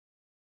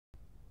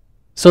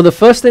So the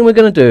first thing we're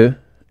going to do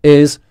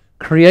is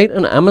create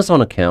an Amazon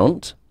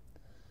account,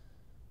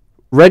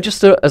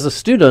 register as a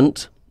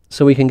student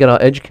so we can get our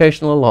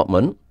educational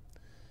allotment.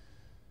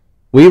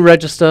 We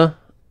register,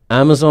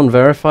 Amazon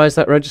verifies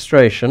that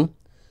registration,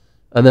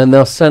 and then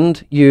they'll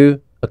send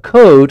you a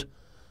code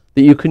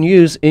that you can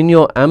use in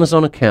your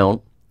Amazon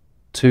account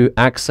to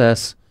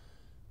access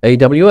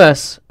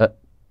AWS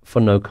for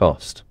no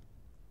cost.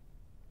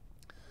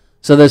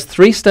 So there's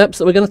 3 steps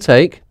that we're going to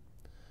take.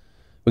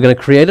 We're going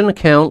to create an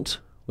account,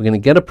 we're going to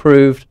get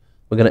approved,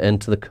 we're going to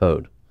enter the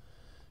code.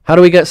 How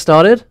do we get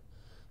started?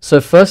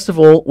 So first of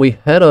all, we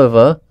head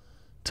over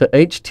to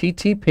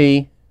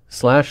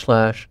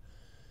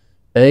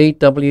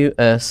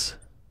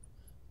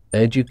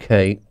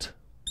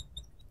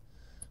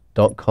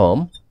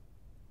http://awseducate.com,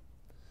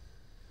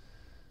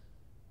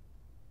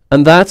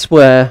 and that's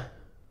where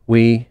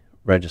we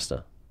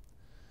register.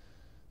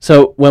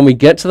 So when we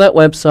get to that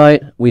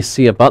website, we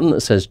see a button that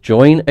says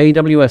Join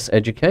AWS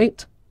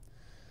Educate.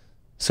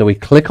 So we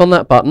click on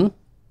that button,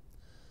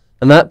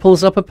 and that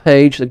pulls up a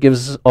page that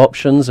gives us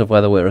options of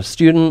whether we're a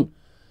student,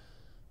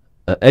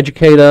 an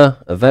educator,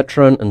 a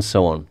veteran, and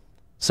so on.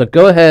 So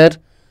go ahead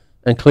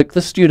and click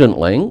the student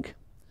link,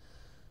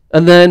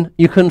 and then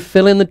you can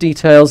fill in the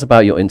details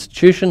about your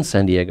institution,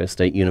 San Diego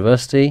State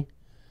University,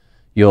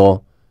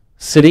 your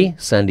city,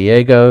 San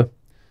Diego,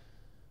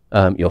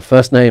 your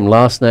first name,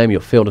 last name, your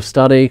field of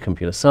study,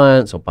 computer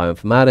science or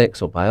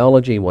bioinformatics or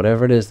biology,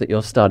 whatever it is that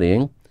you're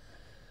studying.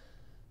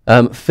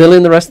 Fill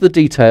in the rest of the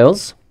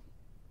details,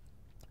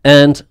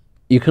 and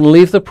you can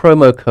leave the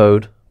promo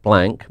code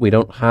blank. We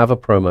don't have a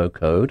promo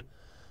code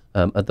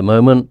at the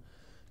moment.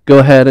 Go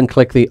ahead and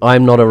click the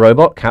I'm not a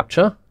robot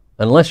captcha.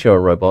 Unless you're a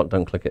robot,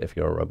 don't click it if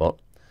you're a robot.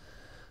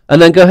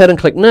 And then go ahead and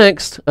click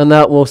next, and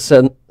that will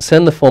send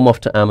the form off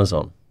to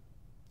Amazon.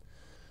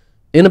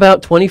 In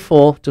about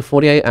 24 to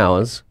 48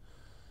 hours,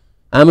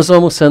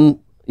 Amazon will send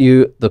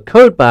you the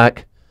code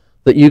back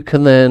that you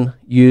can then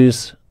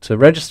use to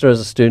register as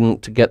a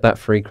student to get that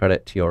free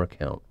credit to your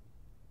account.